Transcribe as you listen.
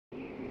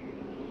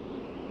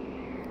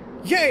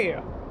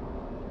Yeah!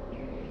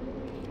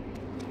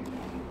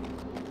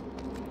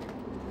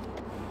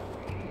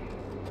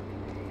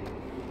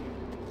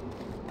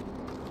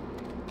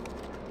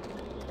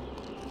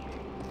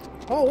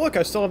 Oh, look,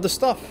 I still have the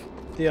stuff.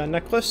 The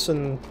necklace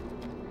and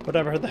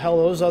whatever the hell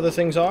those other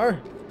things are.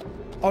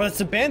 Oh, that's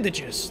the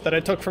bandages that I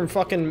took from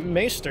fucking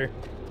Maester.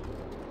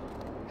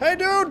 Hey,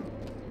 dude!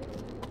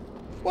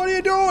 What are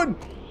you doing?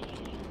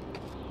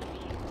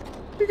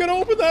 You gonna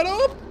open that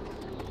up?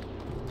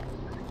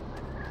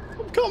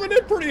 I'm coming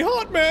in pretty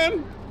hot,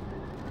 man.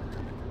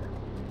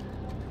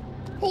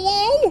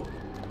 Hello?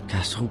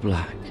 Castle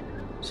Black.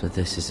 So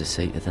this is the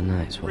seat of the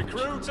Night's Watch.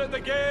 Recruits at the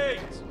gate!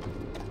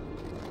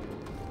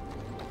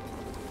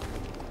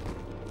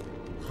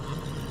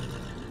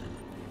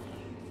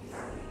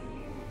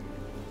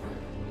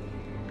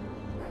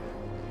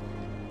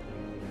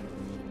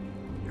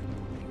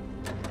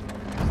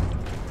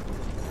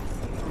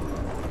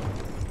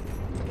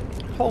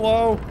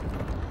 Hello.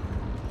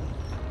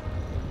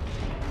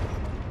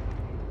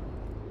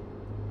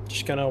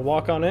 Just gonna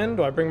walk on in.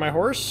 Do I bring my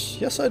horse?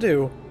 Yes, I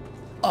do.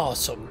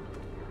 Awesome.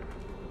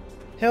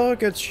 Hell,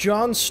 it's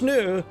Jon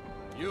Snow.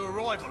 New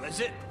arrival, is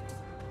it?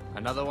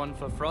 Another one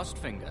for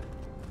Frostfinger.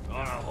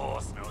 On a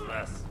horse, no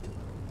less.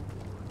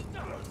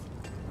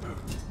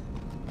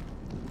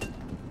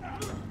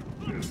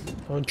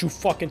 Don't you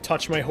fucking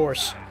touch my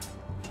horse.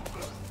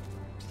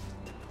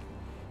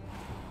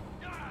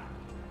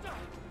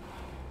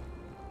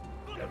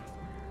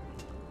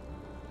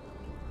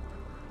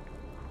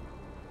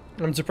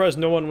 I'm surprised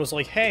no one was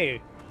like,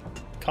 hey,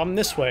 come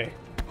this way.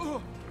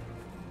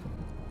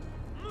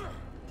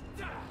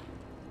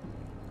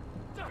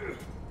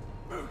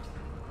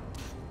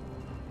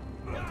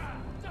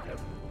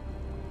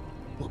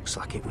 Looks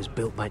like it was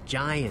built by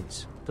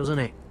giants, doesn't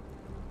it?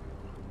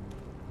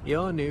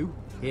 You're new,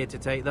 here to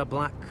take the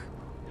black.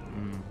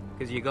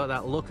 Because you got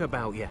that look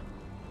about you.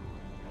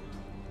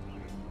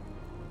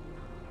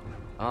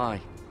 Aye,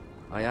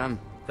 I am.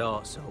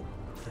 Thought so.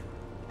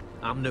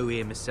 I'm new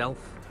here myself.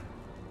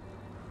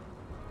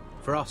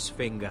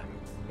 Frostfinger,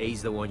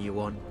 he's the one you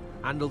want.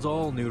 Handles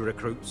all new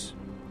recruits.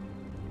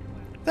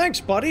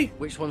 Thanks, buddy.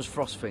 Which one's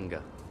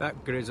Frostfinger?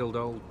 That grizzled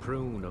old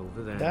prune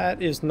over there.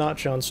 That is not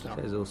Jon Snow.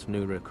 Says us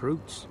new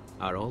recruits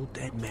are all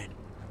dead men.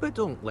 But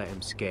don't let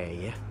him scare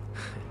you.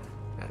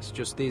 That's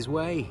just his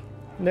way.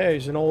 No,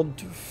 he's an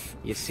old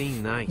You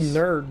seem nice.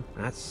 nerd.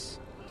 That's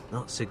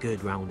not so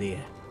good round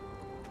here.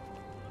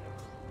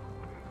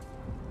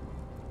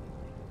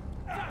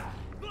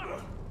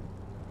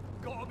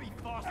 Gotta be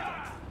faster.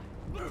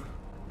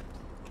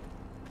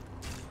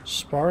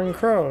 Sparring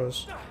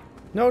crows.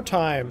 No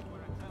time.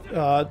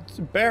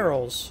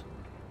 Barrels.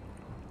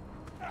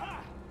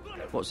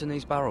 What's in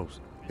these barrels?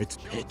 It's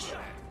pitch.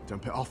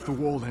 Dump it off the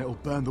wall and it'll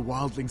burn the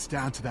wildlings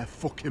down to their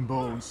fucking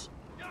bones.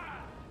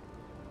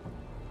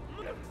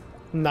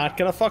 Not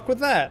gonna fuck with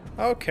that.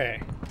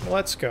 Okay,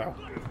 let's go.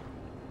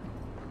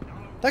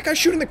 That guy's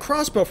shooting the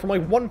crossbow from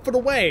like 1 foot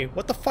away.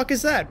 What the fuck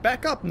is that?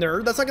 Back up,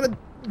 nerd. That's not gonna...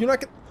 You're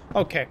not gonna...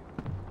 Okay.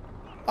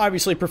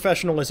 Obviously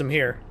professionalism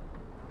here.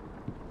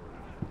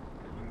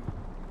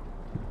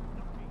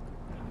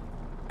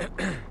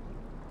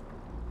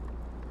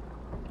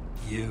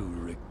 You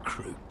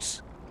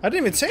recruits. I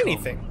didn't even say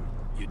anything.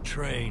 You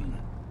train,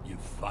 you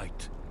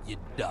fight, you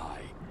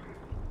die.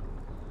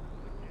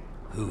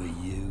 Who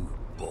are you,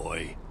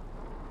 boy?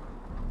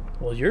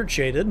 Well, you're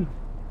jaded.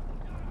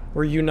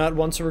 Were you not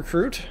once a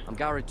recruit? I'm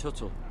Gared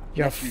Tuttle.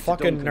 You nephew to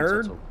fucking Duncan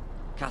nerd. Tuttle,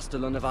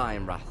 Castellan of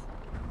Ironwrath.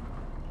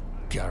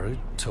 Gared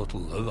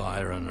Tuttle of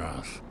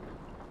Ironwrath.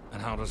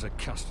 And how does a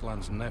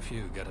Castellan's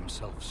nephew get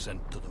himself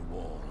sent to the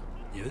wall?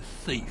 You're a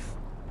thief.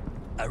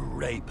 A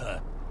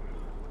raper.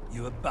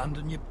 You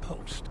abandon your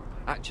post.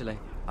 Actually,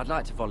 I'd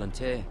like to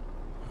volunteer.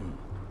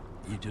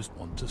 You just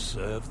want to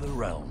serve the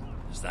realm,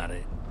 is that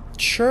it?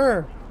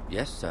 Sure.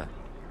 Yes, sir.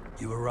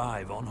 You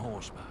arrive on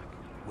horseback,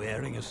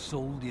 wearing a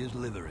soldier's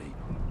livery.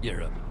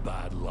 You're a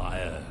bad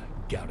liar,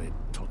 Gared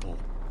Tuttle.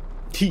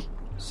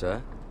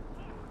 Sir?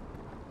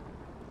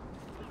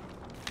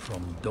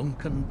 From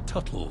Duncan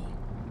Tuttle,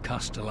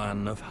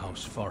 Castellan of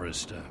House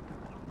Forrester.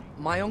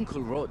 My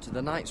uncle wrote to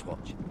the Night's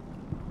Watch.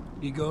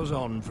 He goes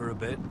on for a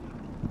bit,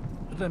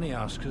 but then he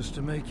asks us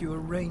to make you a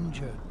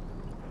ranger.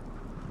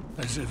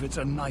 As if it's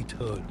a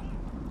knighthood.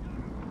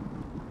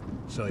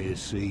 So you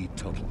see,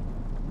 Tuttle,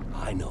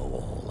 I know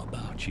all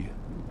about you.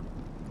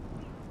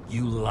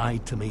 You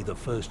lied to me the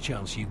first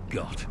chance you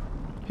got.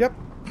 Yep.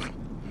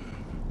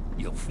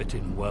 You'll fit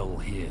in well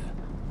here.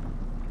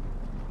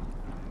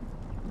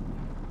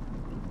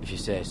 If you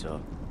say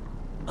so.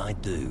 I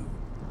do.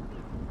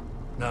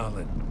 Now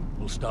then,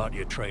 we'll start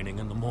your training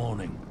in the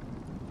morning.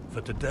 For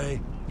today,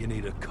 you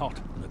need a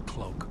cot and a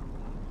cloak.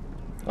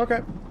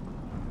 Okay.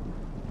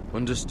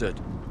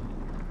 Understood.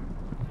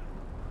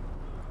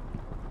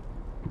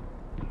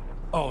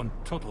 Oh, and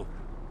Tuttle,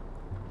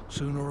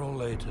 sooner or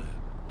later,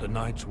 the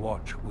Night's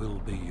Watch will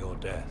be your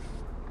death.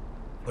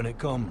 When it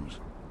comes,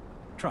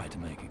 try to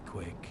make it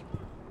quick.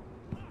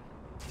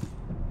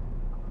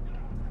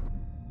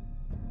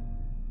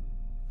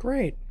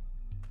 Great.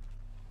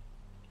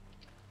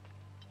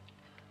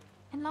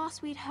 When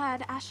last we'd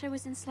heard, Asher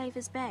was in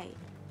Slaver's Bay,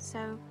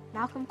 so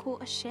Malcolm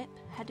caught a ship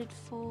headed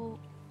for...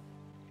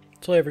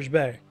 Slaver's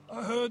Bay.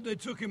 I heard they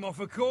took him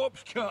off a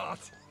corpse cart.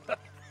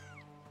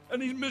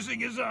 And he's missing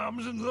his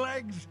arms and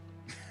legs.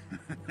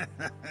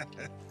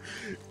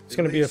 It's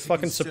gonna be a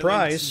fucking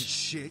surprise.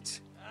 Shit.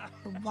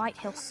 The White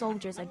Hill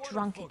soldiers are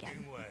drunk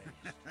again.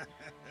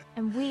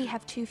 And we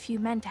have too few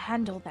men to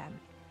handle them.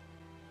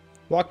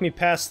 Walk me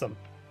past them.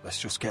 Let's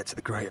just get to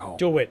the Great Hall.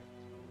 Do it.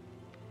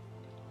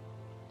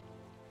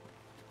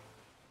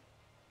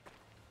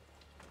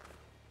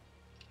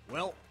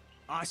 Well,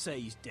 I say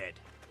he's dead.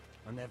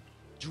 And they've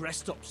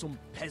dressed up some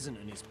peasant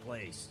in his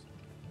place.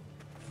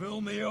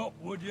 Fill me up,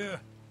 would you?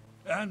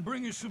 And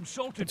bring us some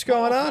salted What's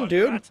going pork on, while dude?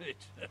 you're at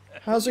it.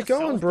 How's it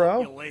going, You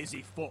bro?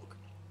 lazy fuck.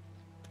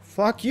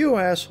 Fuck you,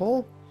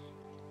 asshole.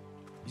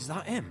 Is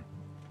that him?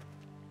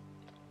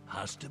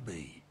 Has to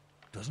be,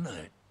 doesn't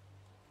it?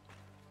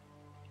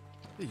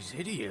 He's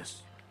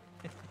hideous.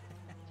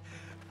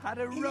 Had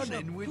a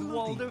run-in with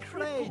Walder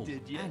Frey,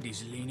 did you? And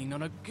he's leaning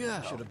on a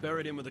girl. Should have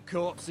buried him with the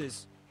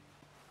corpses.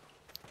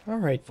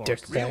 Alright, Real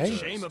dickbag.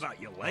 shame about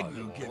your leg,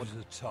 Oh, Lord. give us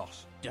a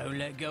toss. Don't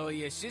let go of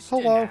your sister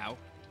Hello. now.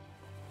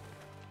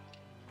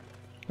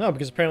 No,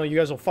 because apparently you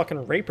guys will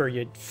fucking rape her,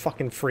 you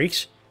fucking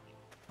freaks.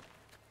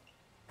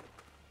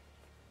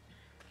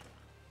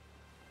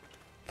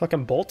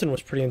 Fucking Bolton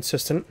was pretty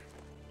insistent.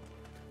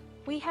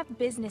 We have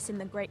business in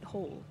the Great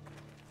Hall.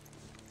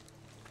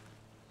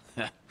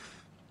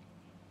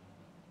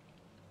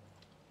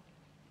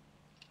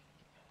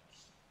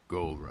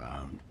 Go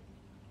round.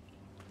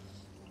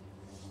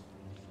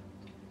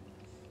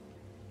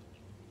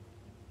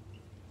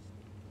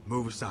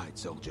 Move aside,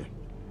 soldier.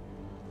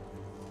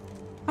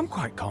 I'm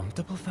quite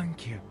comfortable,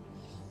 thank you.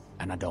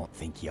 And I don't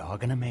think you're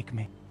gonna make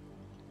me.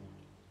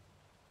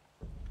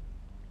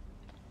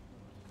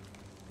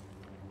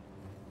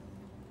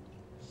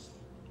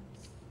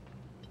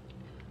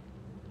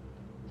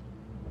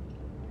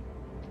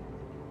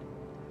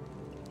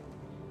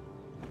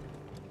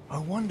 I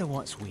wonder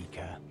what's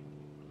weaker.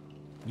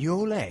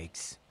 Your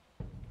legs?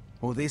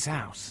 Or this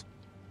house?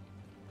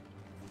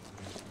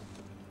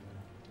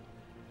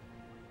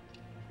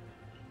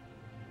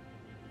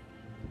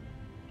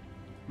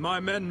 My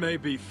men may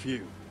be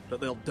few, but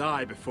they'll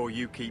die before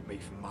you keep me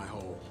from my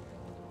hall.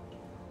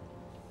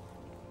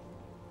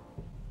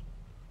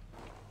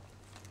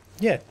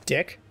 Yeah,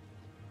 dick.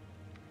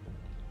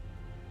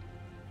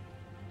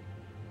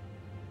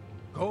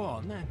 Go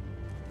on then,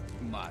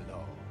 my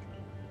lord.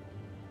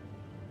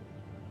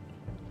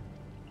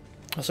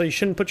 Also, you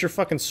shouldn't put your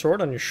fucking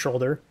sword on your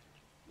shoulder,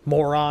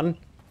 moron.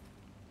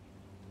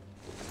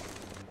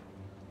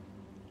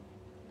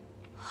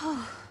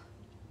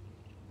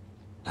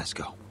 Let's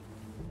go.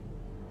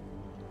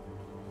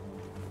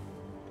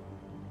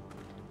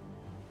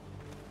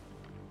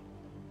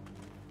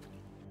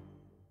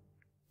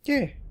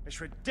 Yeah. It's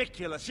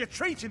ridiculous. You're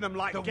treating them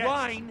like The guests.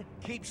 wine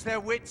keeps their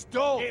wits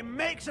dull. It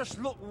makes us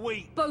look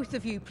weak. Both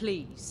of you,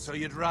 please. So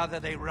you'd rather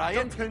they riot?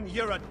 Duncan,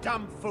 you're a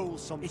damn fool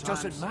sometimes. It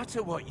doesn't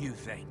matter what you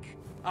think.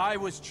 I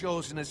was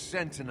chosen as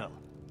sentinel.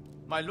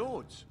 My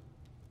lords.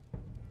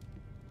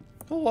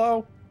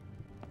 Hello.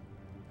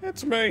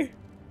 It's me.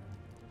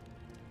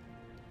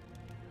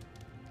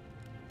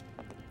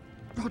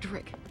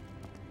 Roderick.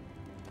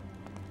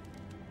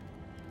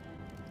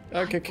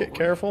 Okay,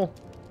 careful.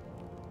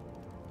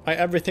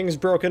 Everything's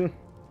broken.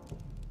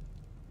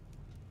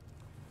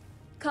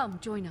 Come,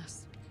 join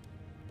us.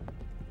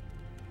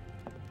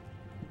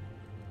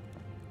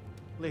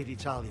 Lady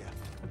Talia,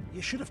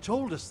 you should have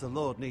told us the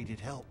Lord needed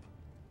help.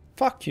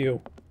 Fuck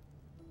you.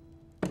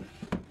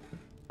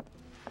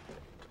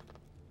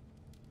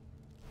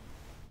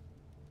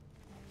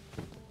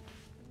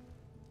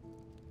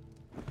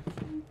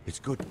 It's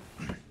good.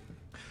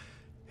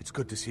 It's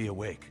good to see you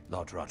awake,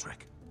 Lord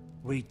Roderick.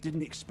 We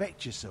didn't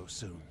expect you so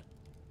soon.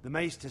 The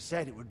Maester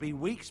said it would be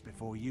weeks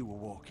before you were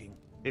walking,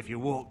 if you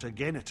walked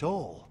again at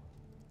all.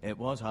 It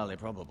was highly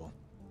probable.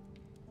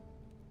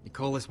 You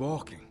call this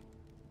walking?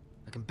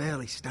 I can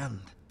barely stand.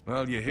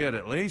 Well, you're here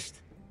at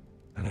least.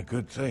 And a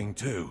good thing,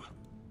 too.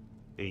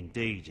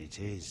 Indeed it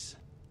is.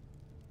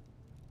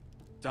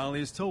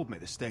 Dahlia's told me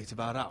the state of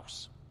our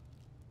house.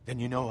 Then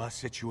you know our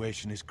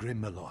situation is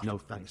grim, my lord. No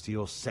thanks to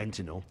your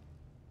sentinel.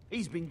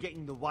 He's been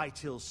getting the White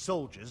Hills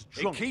soldiers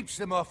drunk. It keeps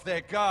them off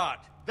their guard.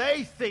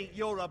 They think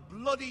you're a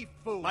bloody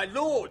fool. My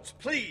lords,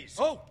 please!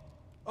 Oh,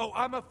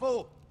 I'm a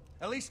fool.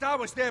 At least I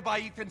was there by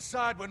Ethan's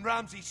side when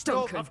Ramsay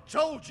stole. Duncan. I've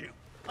told you.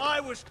 I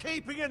was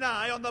keeping an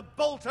eye on the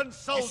Bolton You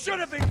soldiers. should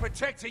have been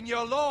protecting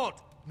your lord.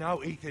 Now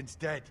Ethan's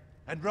dead,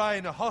 and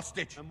Ryan a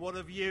hostage. And what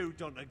have you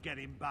done to get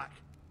him back?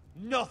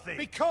 Nothing.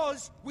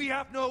 Because we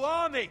have no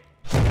army.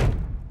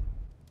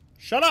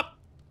 Shut up!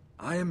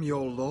 I am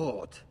your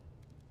lord.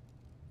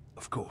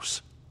 Of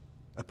course.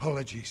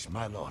 Apologies,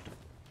 my lord.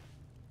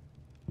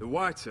 The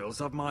Whitehills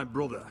have my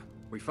brother.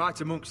 We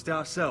fight amongst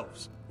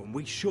ourselves, when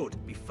we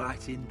should be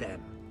fighting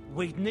them.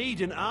 We'd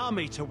need an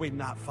army to win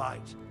that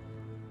fight.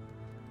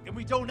 And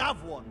we don't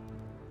have one.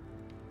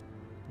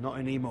 Not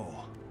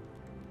anymore.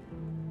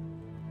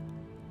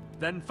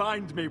 Then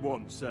find me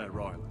one, Sir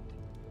Royland.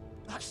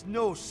 That's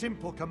no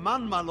simple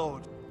command, my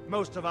lord.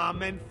 Most of our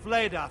men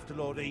fled after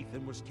Lord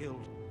Ethan was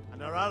killed,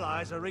 and our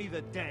allies are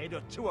either dead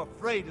or too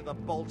afraid of the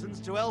Boltons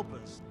to help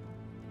us.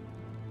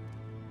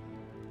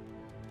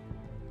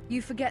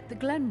 You forget the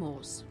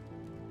Glenmores.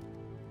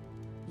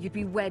 You'd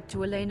be wed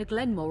to Elena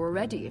Glenmore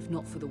already if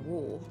not for the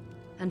war.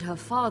 And her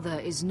father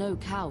is no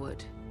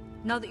coward.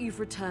 Now that you've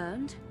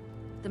returned,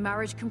 the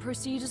marriage can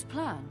proceed as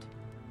planned.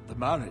 The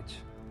marriage?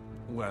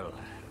 Well,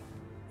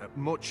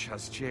 much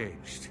has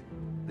changed.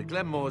 The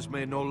Glenmores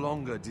may no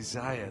longer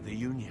desire the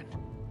union.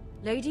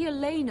 Lady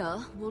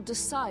Elena will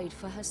decide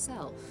for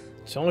herself.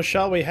 So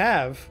shall we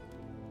have.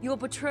 Your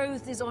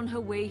betrothed is on her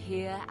way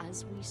here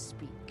as we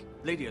speak.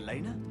 Lady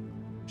Elena?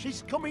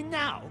 She's coming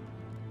now?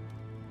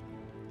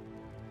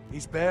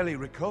 He's barely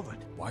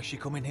recovered. Why is she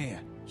coming here?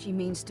 She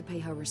means to pay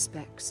her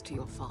respects to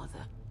your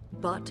father.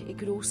 But it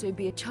could also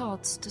be a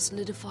chance to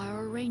solidify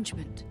our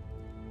arrangement.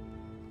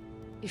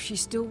 If she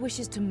still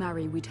wishes to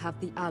marry, we'd have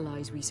the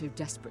allies we so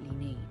desperately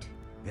need.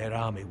 Their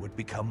army would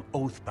become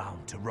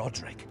oath-bound to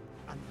Roderick.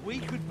 And we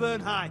could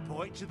burn High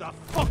Point to the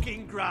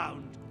fucking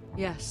ground!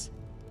 Yes,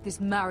 this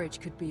marriage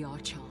could be our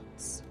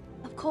chance.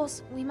 Of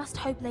course, we must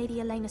hope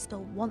Lady Elena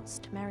still wants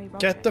to marry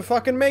Roderick. Get the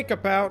fucking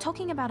makeup out!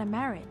 Talking about a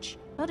marriage,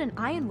 not an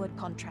Ironwood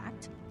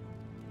contract.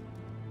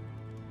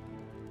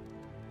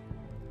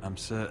 I'm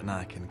certain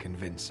I can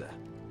convince her.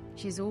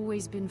 She's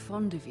always been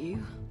fond of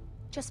you.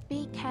 Just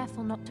be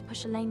careful not to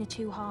push Elena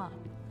too hard.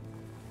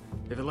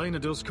 If Elena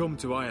does come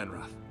to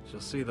Ironrath, she'll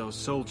see those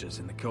soldiers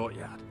in the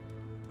courtyard.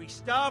 We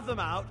starve them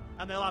out,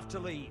 and they'll have to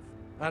leave.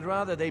 I'd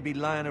rather they be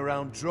lying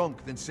around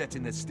drunk than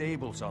setting the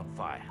stables on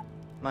fire.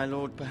 My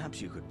lord, perhaps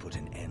you could put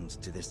an end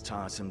to this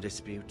tiresome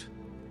dispute.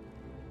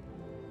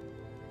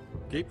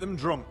 Keep them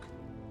drunk.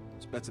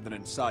 It's better than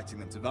inciting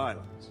them to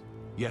violence.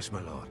 Yes,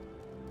 my lord.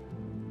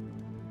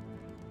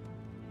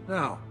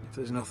 Now, if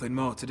there's nothing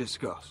more to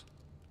discuss.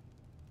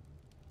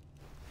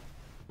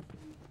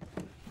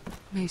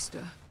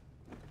 Maester,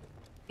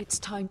 it's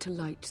time to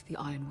light the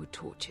Ironwood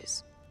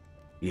torches.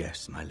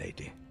 Yes, my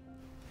lady.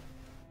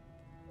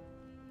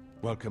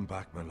 Welcome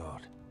back, my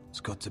lord. It's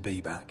good to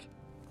be back.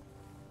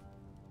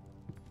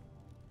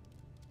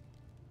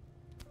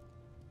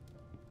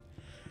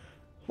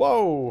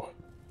 Whoa!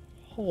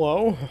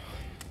 Hello.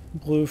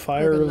 Blue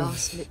fire Whoever of...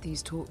 last lit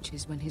these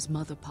torches when his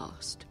mother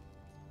passed.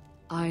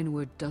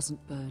 Ironwood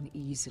doesn't burn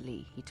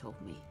easily, he told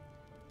me.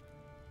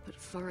 But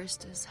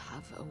foresters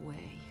have a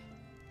way.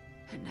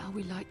 And now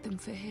we light them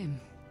for him.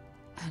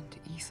 And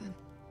Ethan.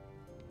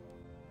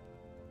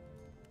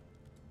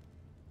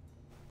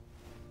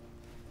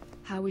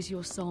 How is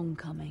your song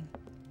coming?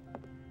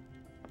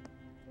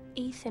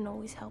 Ethan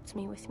always helped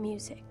me with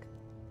music.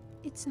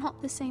 It's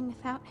not the same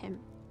without him.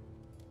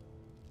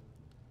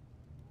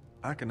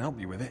 I can help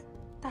you with it.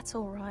 That's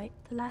all right.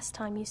 The last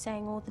time you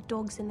sang, all the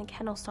dogs in the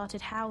kennel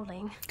started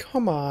howling.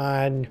 Come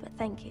on. But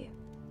thank you.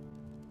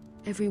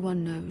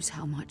 Everyone knows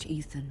how much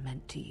Ethan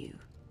meant to you.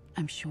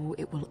 I'm sure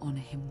it will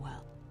honor him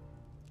well.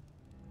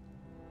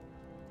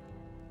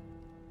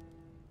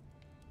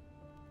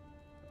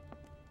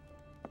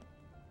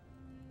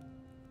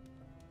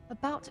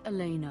 About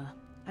Elena,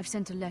 I've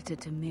sent a letter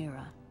to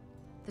Mira.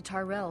 The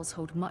Tyrells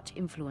hold much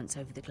influence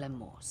over the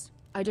Glenmores.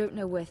 I don't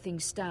know where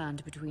things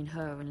stand between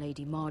her and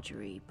Lady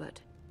Marjorie,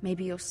 but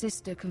maybe your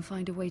sister can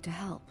find a way to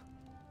help.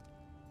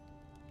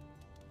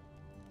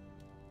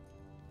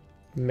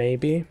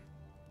 Maybe.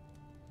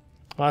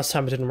 Last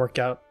time it didn't work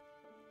out.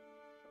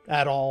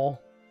 At all.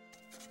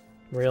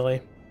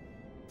 Really.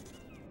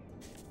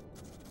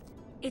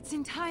 It's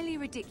entirely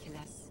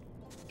ridiculous.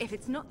 If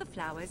it's not the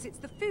flowers, it's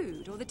the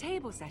food or the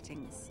table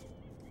settings.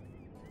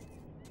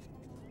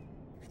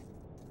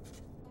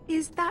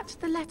 Is that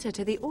the letter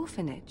to the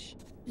orphanage?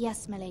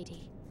 Yes, my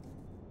lady.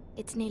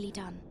 It's nearly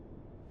done.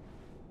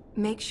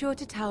 Make sure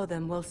to tell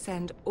them we'll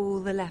send all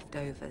the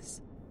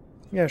leftovers.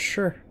 Yeah,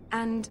 sure.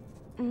 And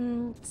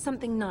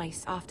something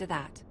nice after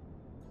that.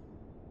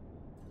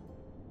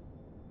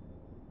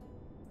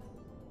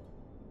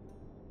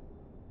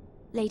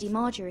 Lady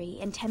Marjorie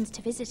intends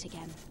to visit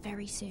again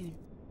very soon.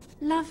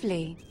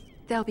 Lovely.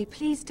 They'll be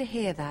pleased to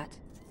hear that.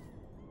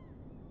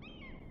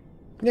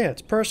 Yeah,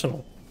 it's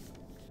personal.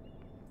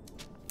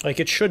 Like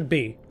it should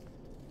be.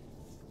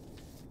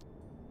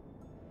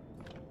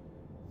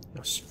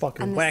 Let's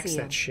fucking And the wax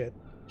seal. that shit.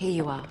 Here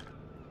you are.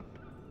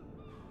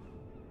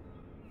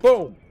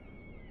 Boom!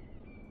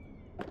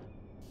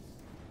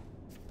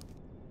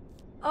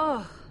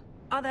 Oh,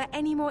 are there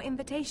any more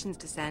invitations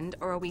to send,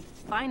 or are we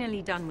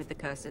finally done with the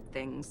cursed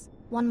things?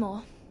 One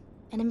more.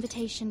 An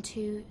invitation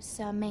to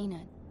Sir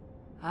Maynard.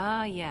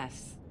 Ah,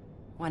 yes.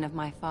 One of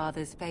my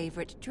father's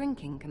favorite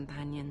drinking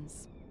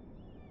companions.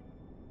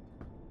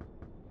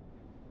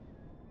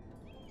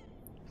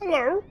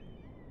 Hello?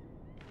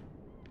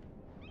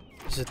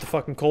 Is it the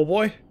fucking coal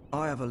boy?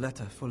 I have a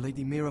letter for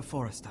Lady Mira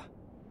Forrester.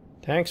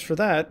 Thanks for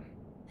that.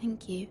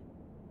 Thank you.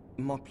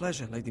 My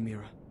pleasure, Lady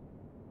Mira.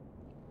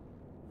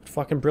 What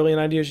fucking brilliant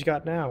ideas you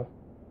got now.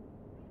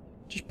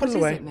 Just put it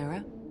away. What is it,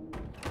 Mira?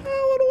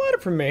 Oh, what a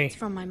letter from me. It's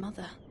from my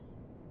mother.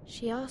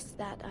 She asks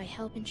that I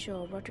help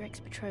ensure Roderick's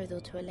betrothal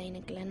to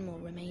Elena Glenmore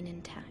remain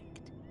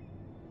intact.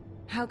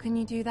 How can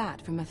you do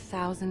that from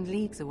 1,000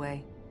 leagues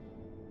away?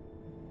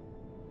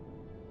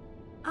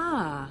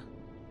 Ah.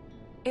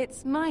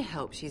 It's my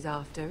help she's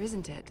after,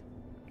 isn't it?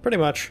 Pretty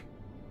much.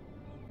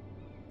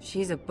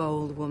 She's a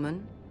bold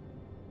woman.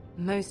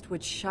 Most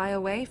would shy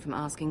away from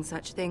asking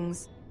such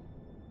things.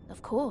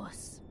 Of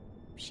course.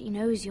 She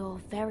knows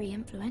you're very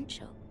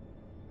influential.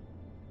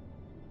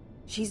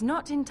 She's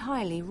not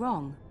entirely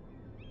wrong.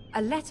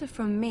 A letter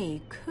from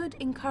me could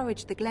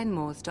encourage the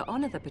Glenmores to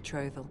honor the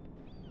betrothal.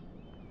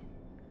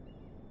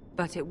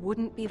 But it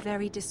wouldn't be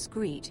very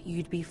discreet.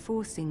 You'd be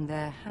forcing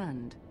their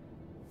hand.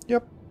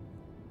 Yep.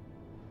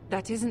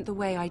 That isn't the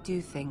way I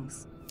do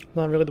things.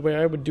 Not really the way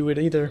I would do it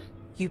either.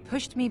 You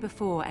pushed me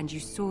before and you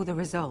saw the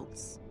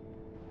results.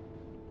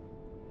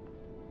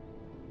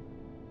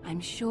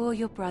 I'm sure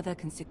your brother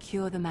can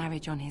secure the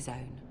marriage on his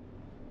own.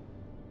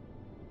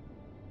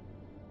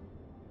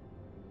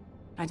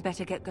 I'd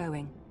better get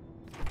going.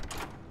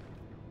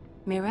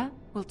 Mira,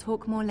 we'll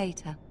talk more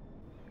later.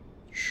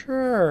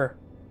 Sure.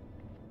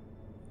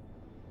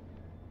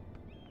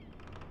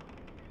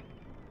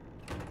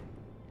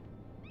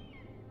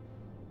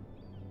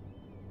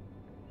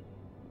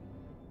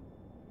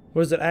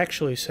 What does it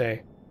actually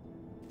say?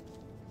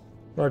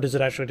 Or does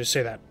it actually just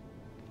say that?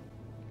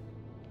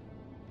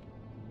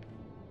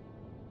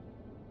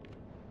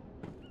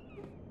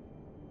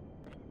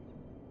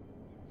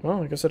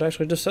 Well, I guess it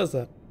actually just says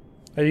that.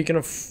 Are you gonna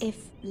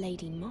If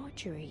Lady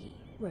Marjorie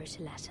wrote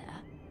a letter...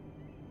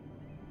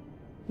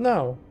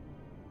 No.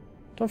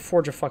 Don't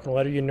forge a fucking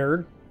letter, you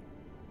nerd.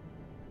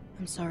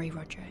 I'm sorry,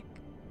 Roderick.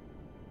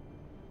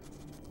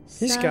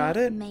 He's got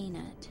it.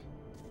 Maynard,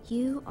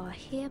 you are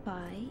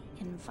hereby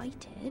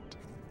invited...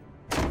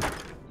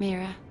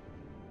 Mira,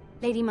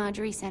 Lady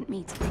Marjorie sent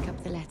me to pick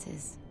up the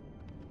letters.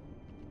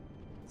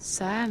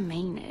 Sir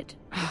Maynard.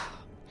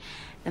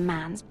 The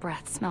man's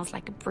breath smells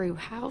like a brew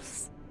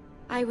house.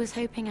 I was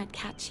hoping I'd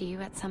catch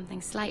you at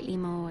something slightly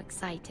more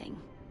exciting.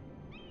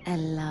 A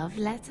love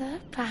letter,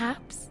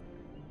 perhaps?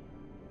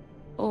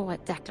 Or a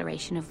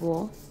declaration of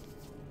war.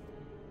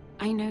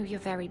 I know you're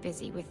very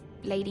busy with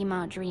Lady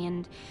Marjorie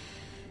and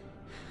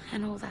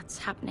all that's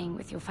happening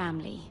with your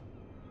family.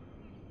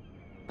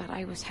 But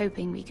I was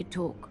hoping we could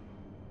talk.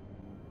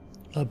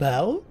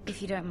 About?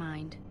 If you don't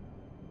mind.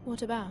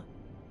 What about?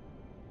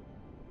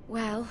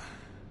 Well,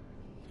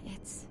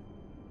 it's...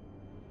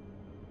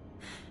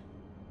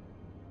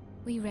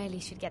 We really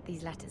should get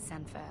these letters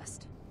sent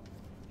first.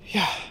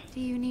 Yeah.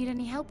 Do you need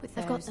any help with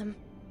those? I've got them.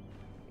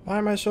 Why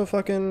am I so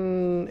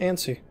fucking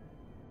antsy?